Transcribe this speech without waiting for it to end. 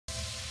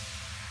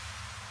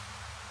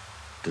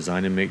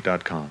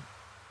designandmake.com.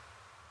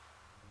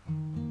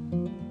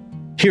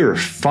 Here are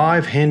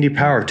 5 handy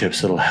power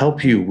tips that'll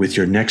help you with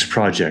your next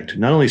project.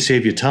 Not only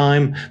save you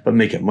time, but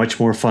make it much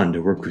more fun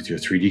to work with your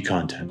 3D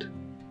content.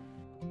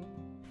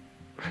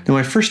 Now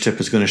my first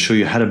tip is going to show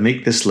you how to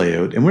make this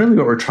layout, and really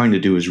what we're trying to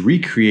do is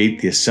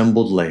recreate the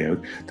assembled layout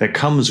that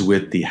comes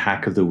with the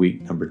Hack of the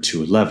Week number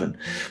 211.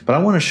 But I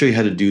want to show you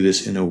how to do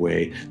this in a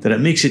way that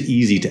it makes it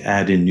easy to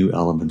add in new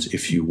elements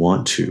if you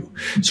want to.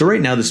 So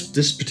right now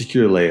this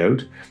particular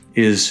layout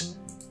is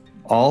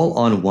all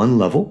on one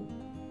level,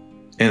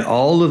 and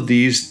all of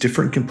these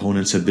different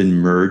components have been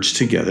merged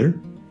together,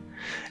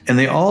 and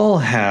they all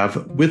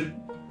have, with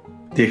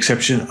the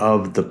exception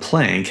of the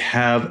plank,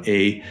 have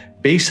a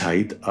base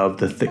height of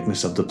the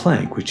thickness of the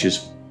plank, which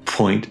is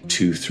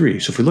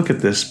 0.23. So if we look at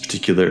this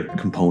particular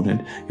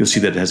component, you'll see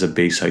that it has a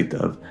base height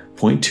of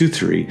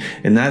 0.23,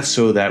 and that's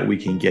so that we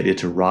can get it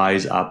to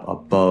rise up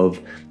above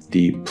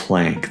the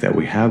plank that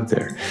we have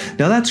there.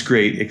 Now that's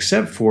great,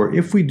 except for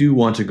if we do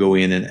want to go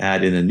in and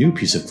add in a new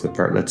piece of clip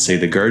art, let's say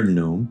the garden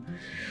gnome,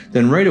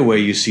 then right away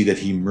you see that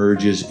he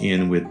merges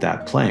in with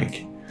that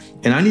plank.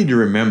 And I need to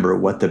remember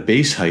what the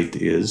base height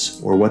is,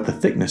 or what the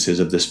thickness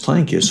is of this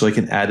plank is, so I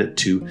can add it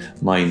to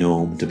my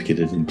gnome to get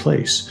it in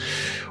place.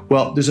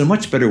 Well, there's a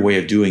much better way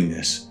of doing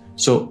this.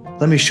 So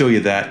let me show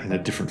you that in a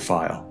different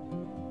file.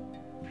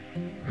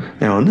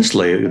 Now on this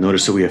layout, you'll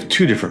notice that we have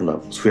 2 different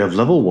levels. We have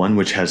level 1,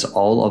 which has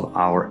all of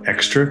our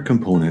extra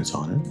components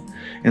on it.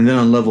 And then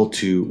on level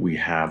 2, we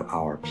have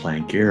our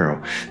plank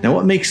arrow. Now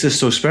what makes this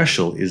so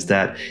special is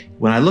that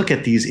when I look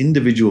at these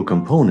individual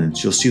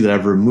components, you'll see that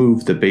I've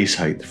removed the base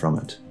height from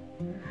it.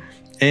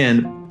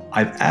 And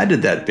I've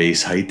added that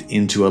base height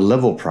into a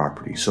level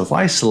property. So if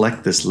I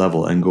select this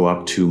level and go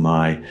up to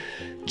my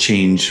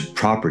change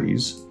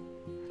properties,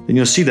 then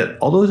you'll see that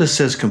although this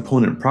says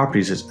component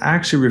properties, it's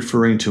actually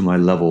referring to my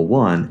level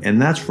 1,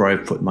 and that's where I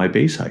put my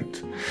base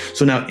height.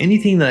 So now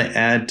anything that I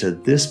add to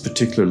this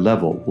particular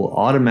level will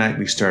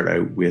automatically start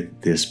out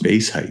with this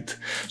base height.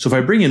 So if I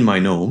bring in my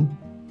gnome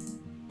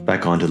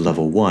back onto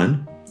level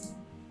 1,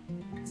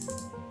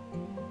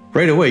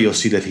 right away you'll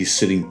see that he's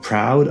sitting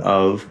proud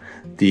of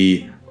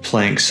the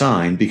plank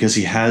sign because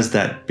he has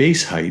that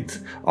base height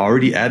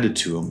already added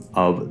to him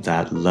of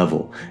that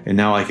level. And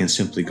now I can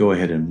simply go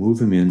ahead and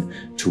move him in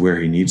to where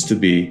he needs to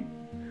be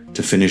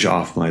to finish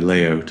off my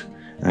layout.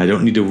 And I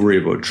don't need to worry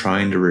about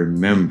trying to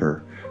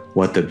remember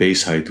what the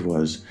base height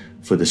was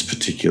for this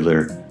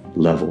particular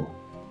level.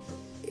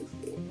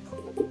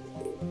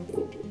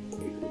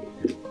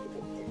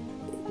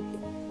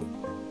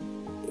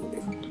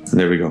 And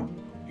there we go.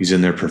 He's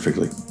in there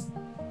perfectly.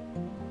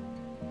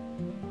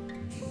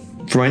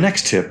 For my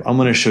next tip, I'm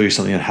going to show you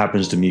something that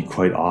happens to me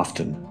quite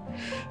often.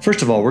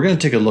 First of all, we're going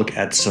to take a look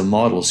at some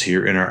models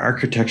here in our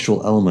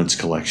Architectural Elements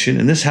collection,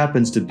 and this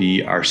happens to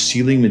be our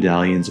Ceiling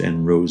Medallions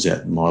and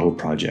Rosette model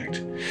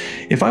project.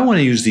 If I want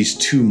to use these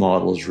 2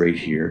 models right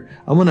here,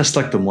 I'm going to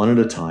select them one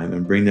at a time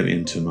and bring them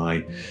into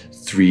my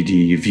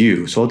 3D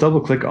view. So I'll double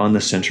click on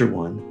the center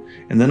one,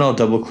 and then I'll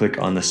double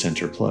click on the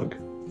center plug.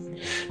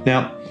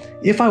 Now,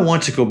 if I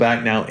want to go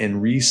back now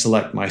and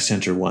reselect my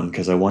center one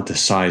because I want to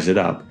size it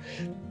up,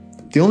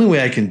 the only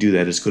way I can do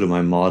that is go to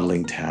my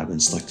modeling tab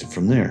and select it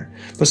from there.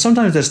 But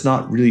sometimes that's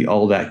not really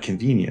all that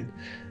convenient.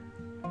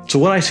 So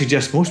what I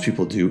suggest most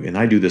people do, and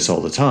I do this all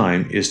the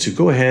time, is to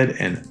go ahead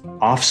and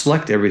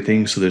off-select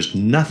everything so there's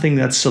nothing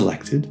that's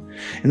selected.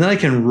 And then I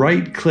can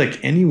right-click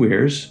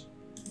anywheres,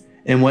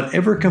 and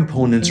whatever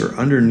components are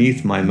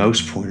underneath my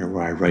mouse pointer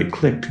where I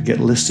right-click get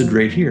listed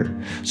right here.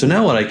 So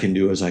now what I can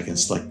do is I can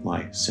select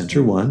my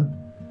center one,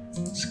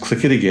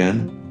 click it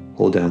again,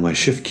 hold down my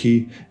shift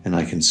key, and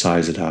I can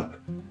size it up.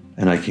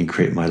 And I can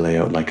create my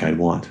layout like I'd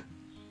want.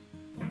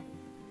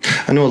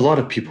 I know a lot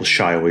of people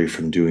shy away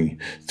from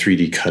doing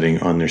 3D cutting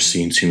on their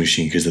CNC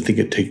machine because they think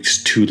it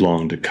takes too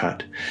long to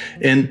cut.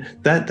 And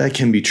that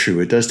can be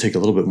true. It does take a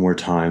little bit more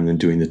time than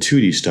doing the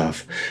 2D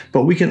stuff,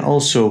 but we can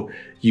also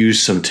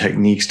use some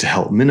techniques to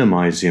help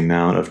minimize the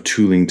amount of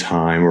tooling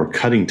time or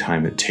cutting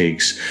time it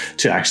takes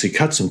to actually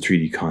cut some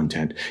 3D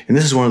content. And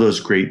this is one of those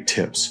great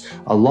tips.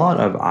 A lot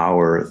of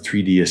our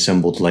 3D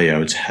assembled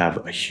layouts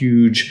have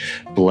huge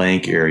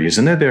blank areas,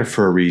 and they're there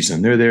for a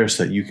reason. They're there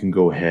so that you can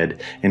go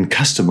ahead and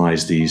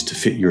customize these to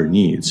fit your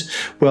needs.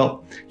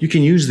 Well, you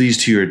can use these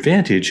to your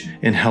advantage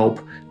and help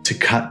to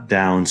cut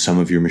down some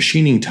of your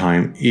machining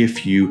time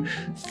if you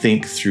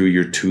think through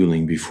your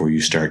tooling before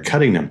you start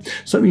cutting them.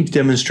 So let me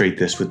demonstrate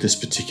this with this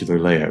particular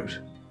layout.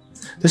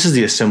 This is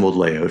the assembled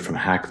layout from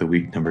Hack the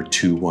Week number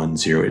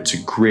 210. It's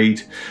a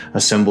great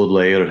assembled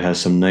layout. It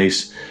has some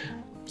nice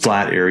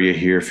flat area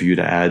here for you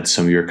to add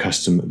some of your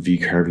custom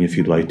VCarving if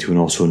you'd like to, and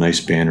also a nice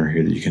banner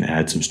here that you can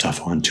add some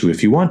stuff onto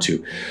if you want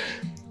to.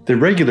 The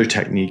regular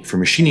technique for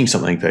machining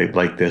something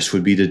like this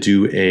would be to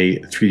do a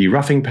 3D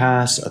roughing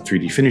pass, a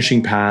 3D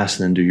finishing pass,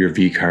 and then do your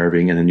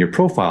VCarving and then your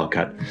profile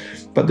cut.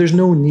 But there's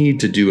no need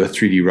to do a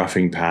 3D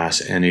roughing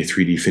pass and a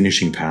 3D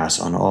finishing pass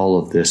on all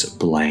of this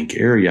blank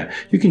area.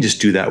 You can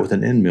just do that with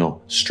an end mill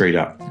straight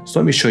up. So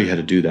let me show you how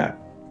to do that.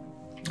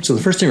 So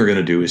the first thing we're going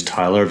to do is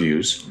tile our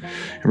views,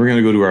 and we're going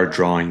to go to our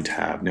drawing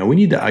tab. Now we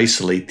need to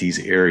isolate these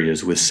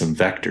areas with some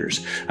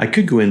vectors. I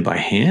could go in by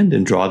hand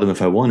and draw them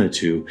if I wanted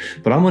to,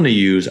 but I'm going to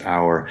use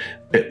our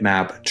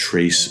bitmap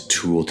trace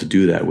tool to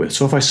do that with.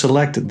 So if I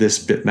select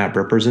this bitmap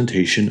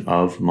representation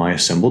of my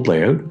assembled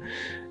layout,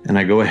 and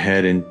I go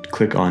ahead and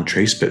click on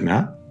trace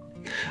bitmap,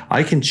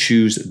 I can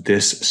choose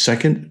this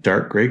second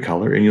dark gray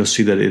color, and you'll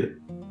see that it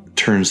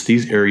turns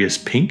these areas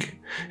pink.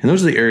 And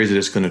those are the areas that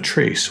it's going to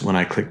trace when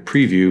I click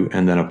preview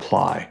and then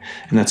apply.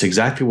 And that's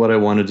exactly what I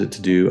wanted it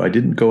to do. I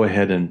didn't go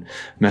ahead and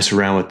mess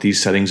around with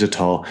these settings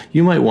at all.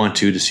 You might want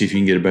to see if you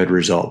can get a better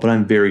result, but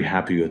I'm very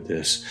happy with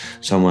this.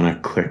 So I'm going to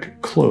click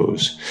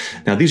close.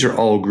 Now these are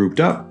all grouped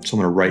up. So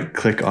I'm going to right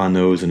click on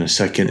those in a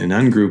second and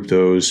ungroup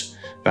those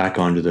back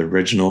onto the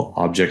original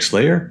objects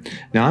layer.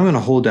 Now I'm going to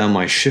hold down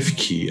my shift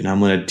key and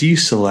I'm going to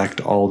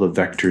deselect all the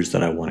vectors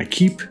that I want to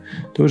keep.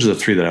 Those are the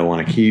 3 that I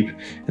want to keep.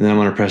 And then I'm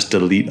going to press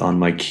delete on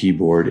my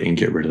keyboard and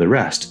get rid of the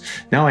rest.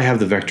 Now I have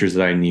the vectors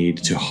that I need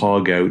to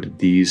hog out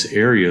these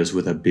areas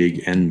with a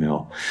big end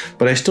mill.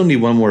 But I still need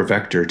one more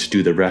vector to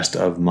do the rest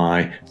of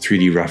my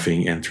 3D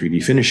roughing and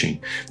 3D finishing.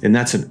 And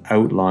that's an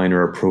outline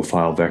or a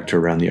profile vector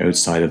around the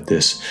outside of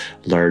this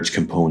large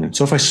component.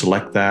 So if I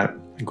select that,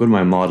 go to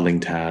my modeling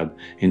tab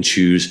and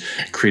choose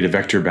create a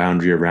vector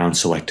boundary around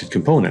selected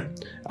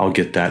component. I'll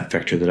get that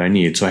vector that I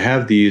need. So I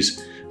have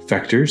these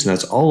vectors, and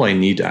that's all I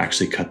need to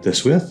actually cut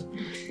this with.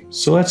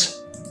 So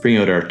let's bring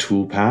out our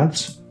tool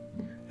paths,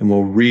 and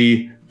we'll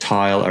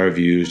re-tile our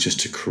views just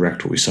to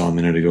correct what we saw a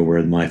minute ago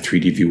where my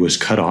 3D view was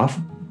cut off.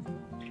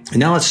 And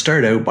now let's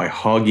start out by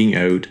hogging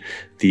out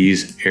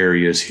these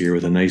areas here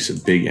with a nice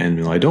big end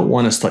mill. I don't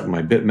want to select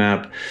my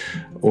bitmap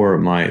or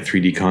my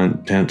 3D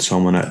content, so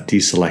I'm going to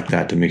deselect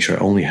that to make sure I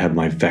only have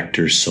my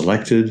vectors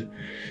selected.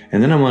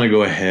 And then I'm going to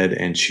go ahead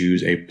and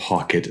choose a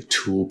pocket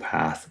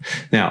toolpath.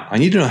 Now, I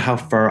need to know how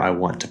far I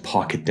want to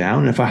pocket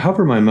down. And if I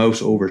hover my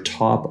mouse over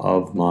top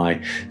of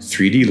my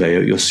 3D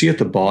layout, you'll see at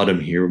the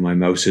bottom here where my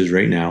mouse is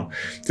right now,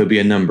 there'll be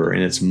a number,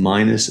 and it's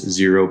minus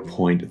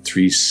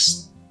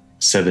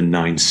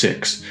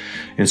 0.3796.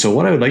 And so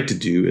what I would like to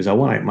do is I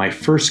want my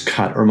first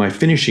cut or my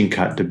finishing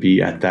cut to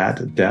be at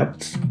that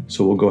depth.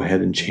 So we'll go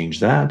ahead and change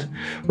that.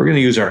 We're going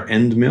to use our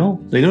end mill.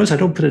 Now you notice I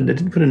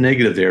didn't put a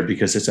negative there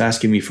because it's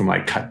asking me for my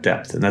cut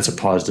depth, and that's a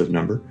positive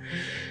number.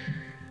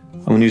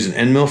 I'm going to use an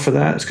end mill for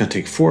that. It's going to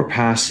take 4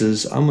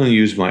 passes. I'm going to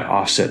use my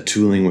offset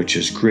tooling, which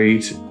is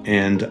great.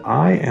 And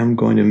I am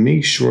going to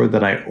make sure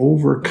that I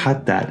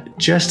overcut that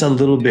just a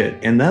little bit.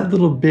 And that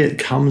little bit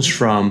comes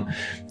from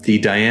the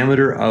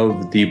diameter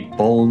of the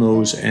ball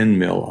nose end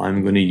mill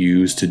I'm going to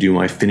use to do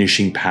my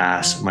finishing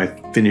pass, my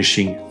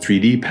finishing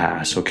 3D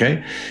pass,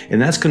 okay? And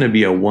that's going to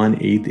be a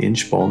 1/8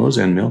 inch ball nose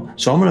end mill.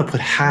 So I'm going to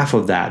put half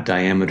of that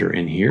diameter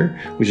in here,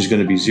 which is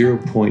going to be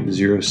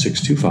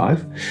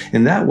 0.0625.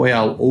 And that way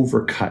I'll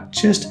overcut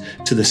just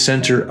to the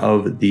center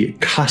of the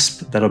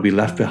cusp that'll be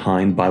left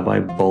behind by my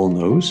ball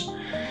nose.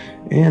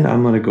 And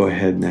I'm going to go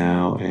ahead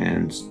now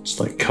and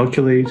select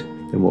calculate,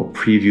 and we'll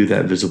preview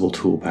that visible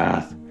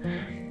toolpath.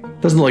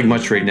 Doesn't look like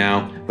much right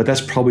now, but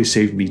that's probably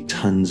saved me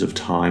tons of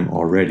time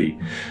already.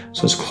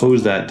 So let's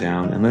close that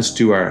down and let's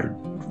do our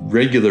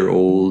regular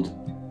old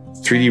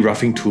 3D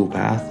roughing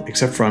toolpath,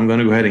 except for I'm going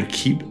to go ahead and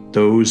keep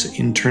those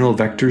internal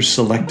vectors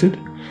selected.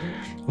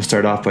 We'll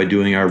start off by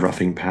doing our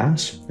roughing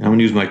pass. I'm going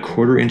to use my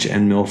 1/4 inch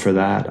end mill for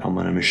that. I'm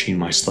going to machine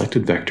my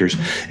selected vectors,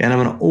 and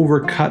I'm going to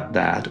overcut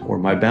that, or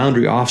my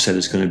boundary offset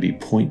is going to be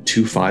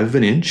 0.25 of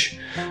an inch.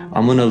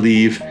 I'm going to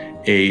leave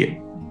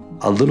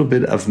a little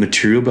bit of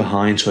material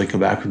behind so I can come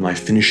back with my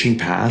finishing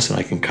pass and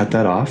I can cut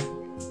that off.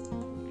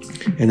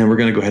 And then we're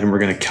going to go ahead and we're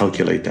going to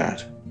calculate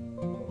that.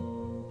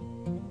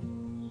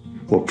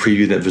 We'll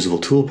preview that visible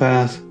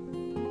toolpath.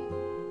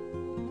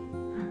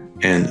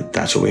 And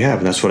that's what we have.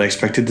 And that's what I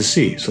expected to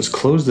see. So let's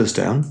close this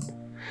down.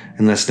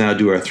 And let's now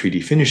do our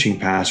 3D finishing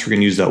pass. We're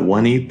going to use that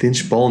 1/8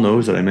 inch ball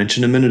nose that I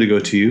mentioned a minute ago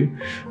to you.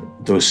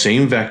 Those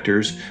same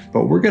vectors,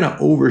 but we're going to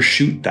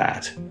overshoot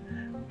that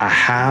a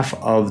half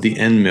of the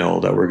end mill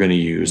that we're going to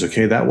use.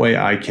 Okay, that way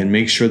I can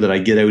make sure that I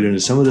get out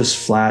into some of this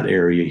flat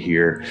area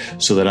here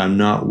so that I'm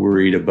not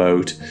worried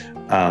about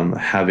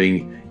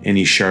having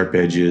any sharp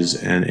edges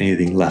and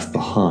anything left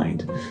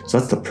behind. So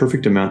that's the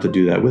perfect amount to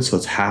do that with. So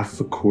it's half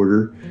a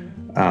 1/4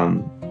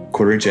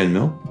 inch end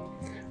mill.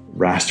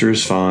 Raster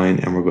is fine,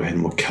 and we'll go ahead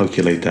and we'll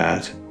calculate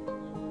that.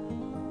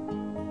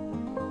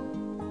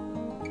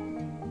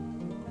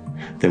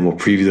 Then we'll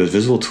preview those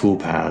visible tool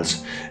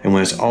paths. And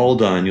when it's all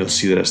done, you'll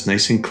see that it's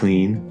nice and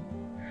clean.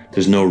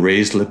 There's no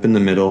raised lip in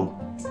the middle,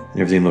 and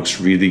everything looks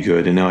really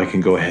good. And now I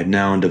can go ahead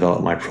now and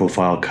develop my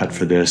profile cut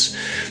for this.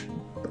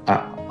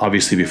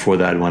 Obviously before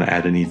that, I'd want to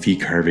add any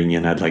VCarving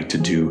in I'd like to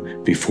do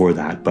before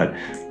that, but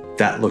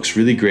that looks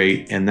really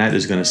great, and that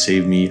is going to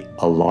save me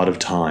a lot of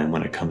time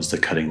when it comes to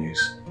cutting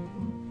these.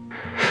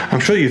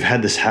 I'm sure you've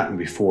had this happen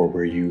before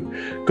where you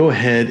go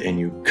ahead and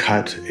you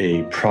cut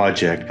a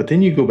project, but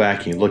then you go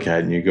back and you look at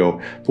it and you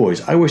go,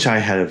 boys, I wish I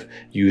had have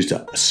used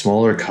a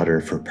smaller cutter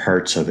for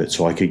parts of it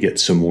so I could get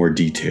some more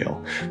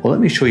detail. Well,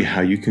 let me show you how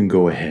you can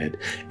go ahead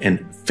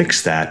and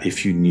fix that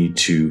if you need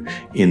to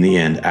in the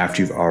end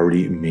after you've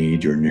already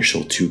made your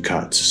initial 2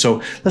 cuts.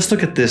 So let's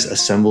look at this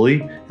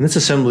assembly. And this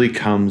assembly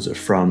comes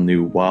from the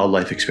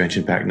Wildlife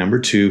Expansion Pack number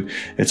 2.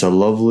 It's a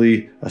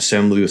lovely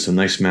assembly with some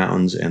nice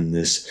mountains and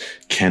this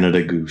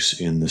Canada goose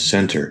in the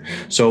center.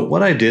 So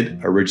what I did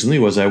originally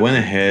was I went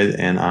ahead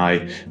and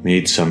I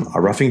made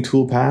a roughing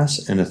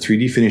toolpath and a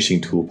 3D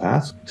finishing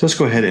toolpath. So let's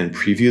go ahead and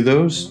preview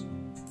those.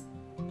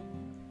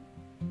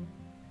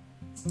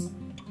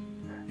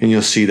 And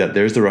you'll see that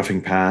there's the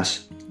roughing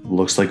pass.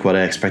 Looks like what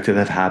I expected to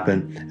have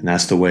happen, and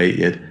that's the way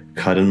it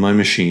cut in my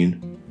machine.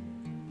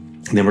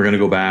 And then we're going to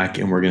go back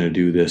and we're going to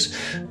do this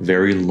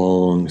very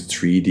long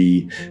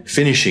 3D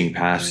finishing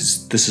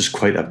pass. This is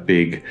quite a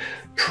big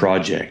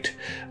project.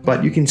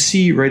 But you can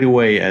see right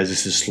away as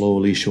this is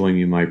slowly showing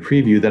you my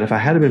preview that if I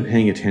had been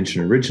paying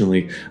attention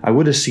originally, I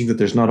would have seen that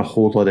there's not a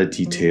whole lot of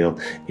detail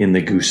in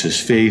the goose's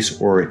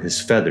face or in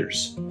his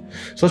feathers.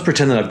 So let's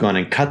pretend that I've gone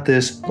and cut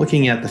this,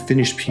 looking at the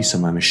finished piece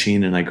on my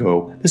machine, and I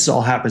go, this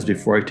all happens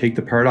before I take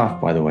the part off,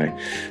 by the way,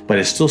 but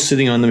it's still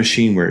sitting on the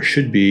machine where it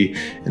should be.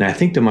 And I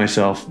think to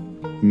myself,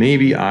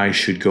 maybe I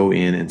should go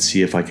in and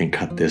see if I can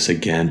cut this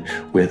again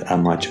with a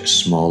much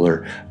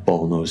smaller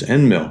ball nose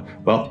end mill.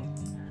 Well,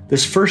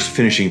 this first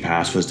finishing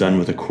pass was done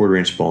with a 1/4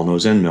 inch ball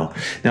nose end mill.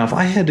 Now, if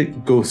I had to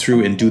go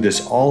through and do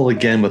this all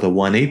again with a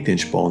 1/8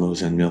 inch ball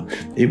nose end mill,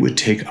 it would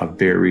take a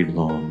very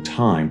long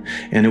time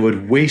and it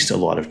would waste a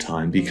lot of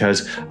time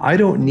because I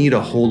don't need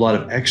a whole lot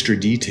of extra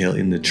detail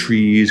in the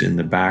trees, in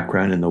the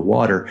background, in the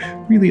water.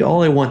 Really,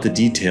 all I want the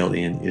detail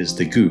in is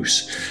the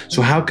goose.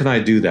 So how can I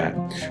do that?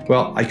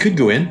 Well, I could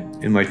go in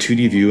my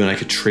 2D view and I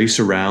could trace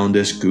around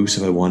this goose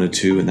if I wanted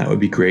to, and that would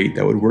be great.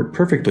 That would work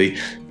perfectly,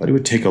 but it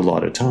would take a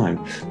lot of time.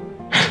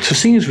 So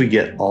seeing as we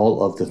get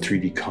all of the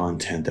 3D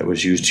content that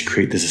was used to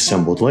create this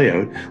assembled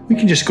layout, we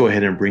can just go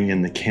ahead and bring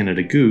in the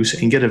Canada goose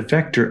and get a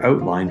vector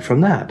outline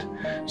from that.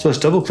 So let's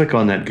double click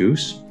on that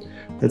goose.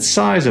 Let's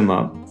size him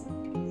up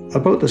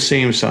about the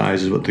same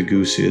size as what the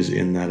goose is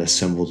in that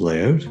assembled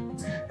layout.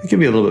 It can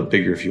be a little bit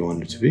bigger if you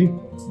want it to be.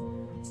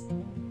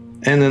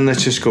 And then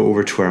let's just go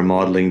over to our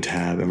modeling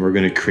tab and we're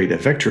going to create a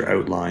vector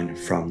outline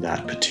from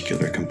that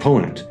particular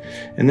component.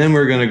 And then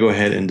we're going to go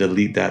ahead and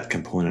delete that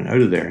component out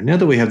of there. Now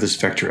that we have this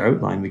vector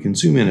outline, we can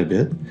zoom in a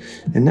bit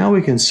and now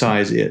we can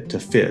size it to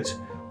fit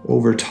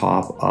over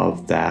top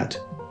of that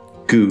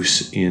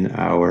goose in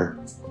our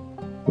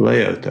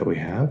layout that we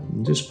have.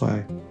 And just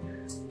by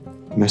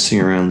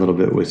messing around a little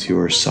bit with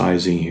your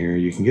sizing here,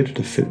 you can get it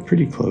to fit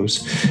pretty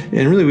close.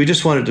 And really, we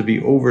just want it to be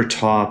over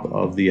top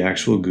of the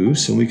actual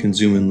goose, and we can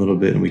zoom in a little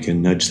bit and we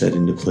can nudge that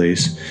into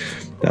place.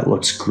 That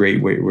looks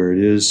great right where it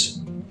is.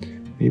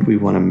 Maybe we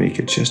want to make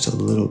it just a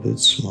little bit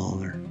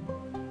smaller.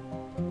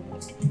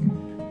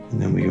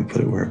 And then we can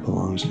put it where it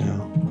belongs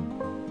now.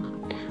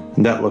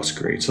 And that looks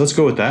great. So let's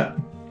go with that.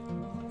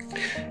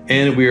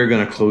 And we are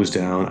going to close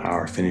down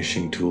our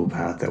finishing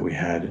toolpath that we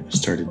had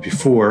started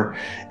before.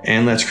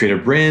 And let's create a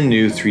brand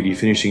new 3D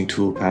finishing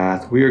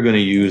toolpath. We are going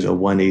to use a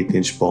 1/8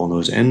 inch ball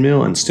nose end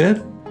mill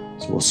instead.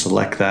 So we'll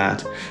select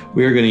that.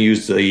 We are going to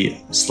use the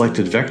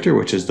selected vector,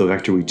 which is the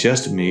vector we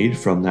just made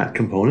from that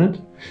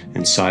component,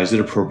 and size it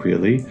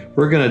appropriately.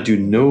 We're going to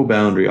do no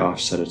boundary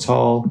offset at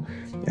all.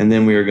 And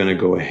then we are going to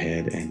go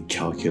ahead and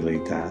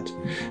calculate that.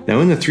 Now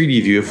in the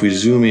 3D view, if we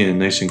zoom in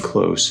nice and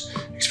close,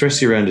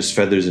 especially around his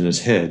feathers and his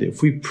head,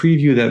 if we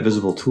preview that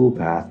visible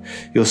toolpath,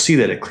 you'll see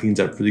that it cleans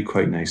up really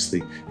quite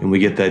nicely and we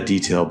get that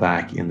detail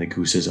back in the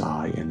goose's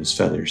eye and his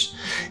feathers.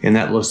 And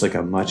that looks like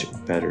a much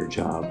better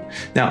job.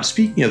 Now,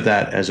 speaking of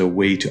that as a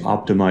way to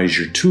optimize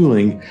your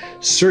tooling,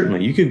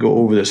 certainly you could go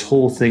over this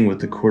whole thing with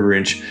the 1/4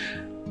 inch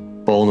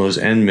ball nose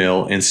end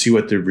mill and see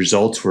what the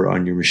results were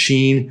on your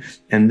machine,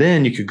 and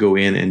then you could go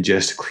in and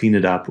just clean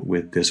it up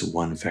with this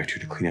one vector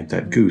to clean up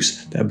that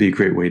goose. That'd be a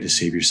great way to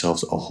save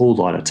yourselves a whole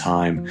lot of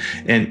time,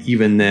 and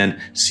even then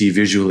see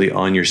visually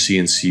on your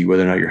CNC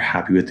whether or not you're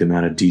happy with the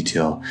amount of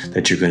detail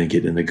that you're going to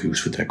get in the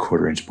goose with that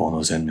 1/4 inch ball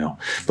nose end mill.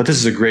 But this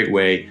is a great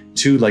way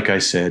to, like I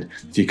said,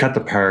 if you cut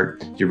the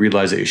part, you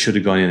realize that you should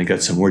have gone in and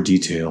got some more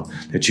detail,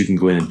 that you can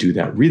go in and do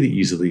that really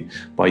easily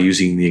by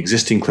using the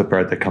existing clip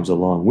art that comes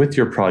along with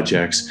your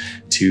projects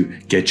to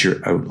get your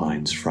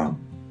outlines from.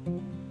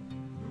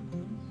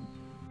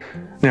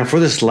 Now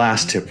for this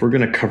last tip, we're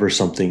going to cover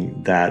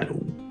something that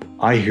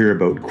I hear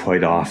about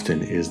quite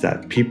often, is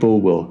that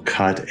people will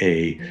cut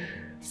a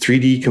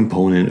 3D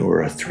component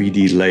or a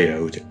 3D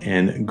layout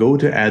and go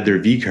to add their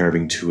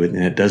VCarving to it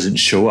and it doesn't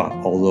show up,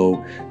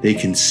 although they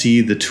can see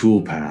the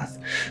toolpath.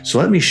 So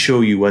let me show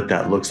you what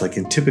that looks like,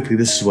 and typically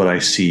this is what I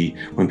see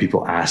when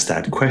people ask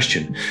that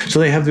question. So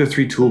they have their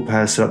 3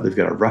 toolpaths set up. They've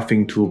got a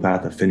roughing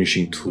toolpath, a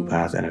finishing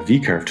toolpath, and a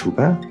VCarve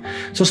toolpath.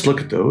 So let's look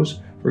at those.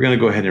 We're going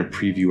to go ahead and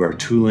preview our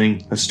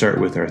tooling. Let's start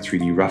with our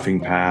 3D roughing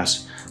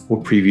pass.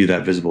 We'll preview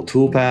that visible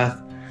toolpath.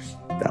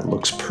 That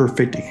looks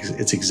perfect.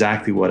 It's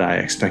exactly what I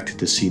expected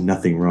to see,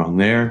 nothing wrong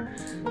there.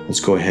 Let's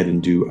go ahead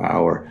and do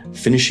our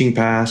finishing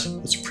pass.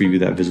 Let's preview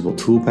that visible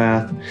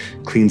toolpath.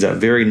 Cleans up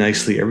very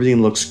nicely.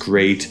 Everything looks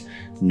great.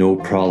 No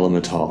problem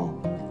at all.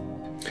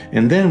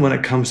 And then when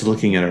it comes to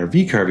looking at our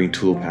VCarving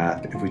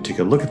toolpath, if we take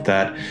a look at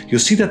that, you'll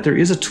see that there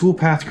is a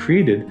toolpath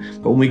created,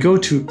 but when we go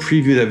to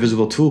preview that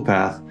visible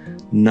toolpath,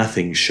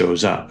 nothing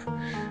shows up.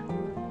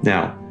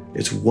 Now,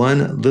 it's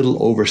one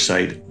little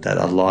oversight that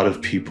a lot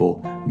of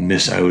people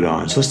miss out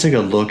on. So let's take a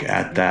look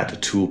at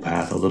that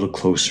toolpath a little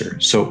closer.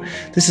 So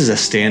this is a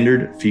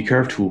standard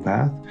VCarve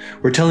toolpath.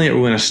 We're telling it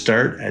we're going to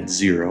start at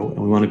 0 and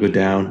we want to go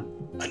down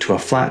to a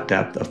flat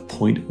depth of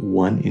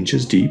 0.1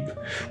 inches deep.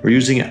 We're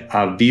using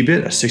a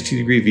V-bit, a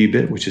 60-degree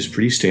V-bit, which is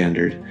pretty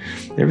standard.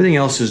 Everything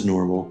else is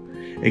normal,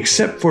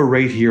 except for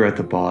right here at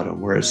the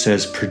bottom where it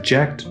says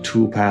project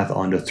toolpath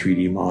onto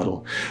 3D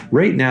model.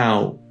 Right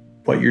now,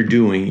 what you're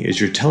doing is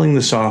you're telling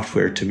the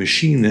software to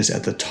machine this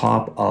at the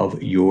top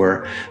of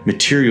your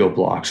material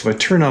block. So if I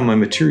turn on my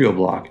material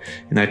block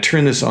and I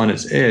turn this on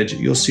its edge,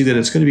 you'll see that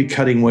it's going to be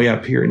cutting way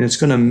up here and it's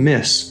going to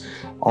miss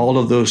all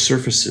of those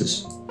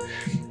surfaces.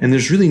 And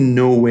there's really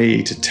no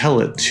way to tell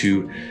it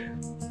to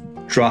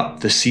drop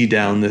the C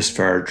down this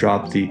far,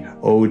 drop the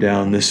O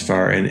down this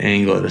far, and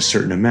angle it a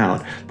certain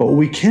amount. But what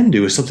we can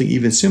do is something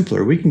even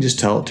simpler. We can just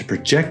tell it to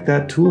project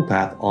that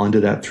toolpath onto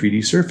that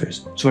 3D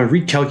surface. So if I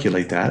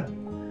recalculate that,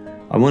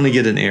 I want to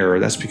get an error.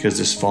 That's because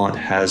this font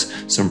has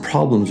some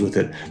problems with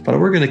it, but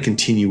we're going to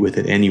continue with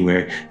it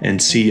anyway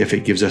and see if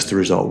it gives us the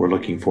result we're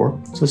looking for.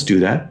 So let's do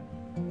that.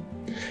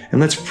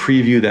 And let's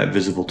preview that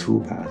visible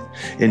toolpath.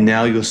 And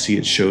now you'll see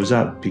it shows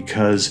up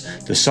because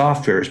the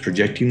software is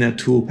projecting that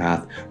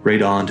toolpath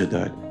right onto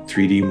that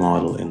 3D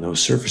model in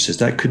those surfaces.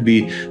 That could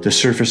be the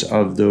surface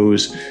of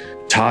those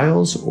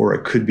tiles, or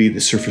it could be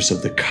the surface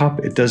of the cup.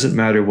 It doesn't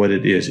matter what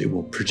it is. It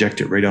will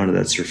project it right onto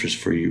that surface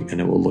for you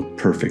and it will look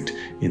perfect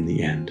in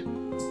the end.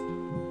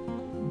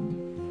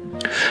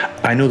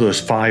 I know those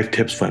 5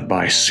 tips went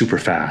by super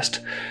fast,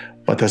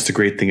 but that's the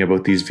great thing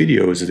about these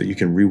videos is that you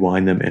can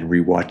rewind them and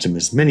rewatch them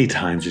as many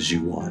times as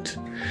you want.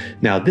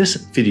 Now, this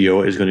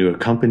video is going to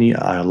accompany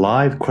a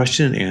live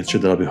question and answer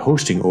that I'll be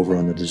hosting over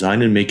on the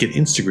Design and Make It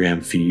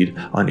Instagram feed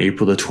on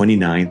April the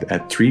 29th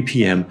at 3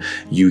 p.m.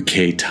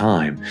 UK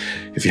time.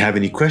 If you have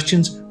any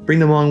questions, bring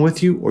them along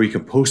with you, or you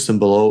can post them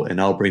below and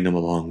I'll bring them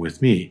along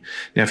with me.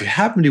 Now, if you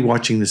happen to be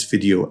watching this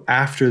video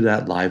after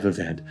that live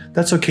event,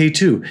 that's okay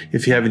too.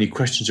 If you have any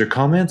questions or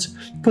comments,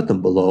 put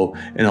them below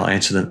and I'll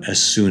answer them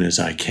as soon as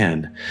I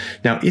can.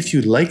 Now, if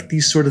you like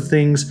these sort of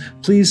things,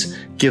 please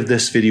give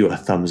this video a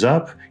thumbs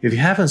up. If you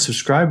haven't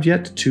subscribed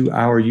yet to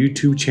our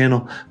YouTube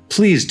channel,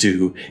 please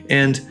do.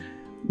 And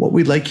what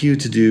we'd like you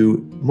to do,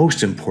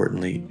 most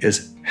importantly,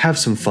 is have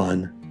some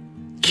fun,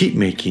 keep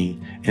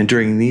making, and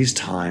during these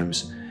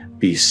times,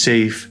 be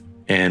safe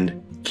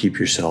and keep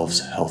yourselves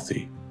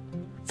healthy.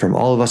 From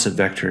all of us at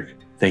Vectric,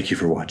 thank you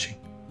for watching.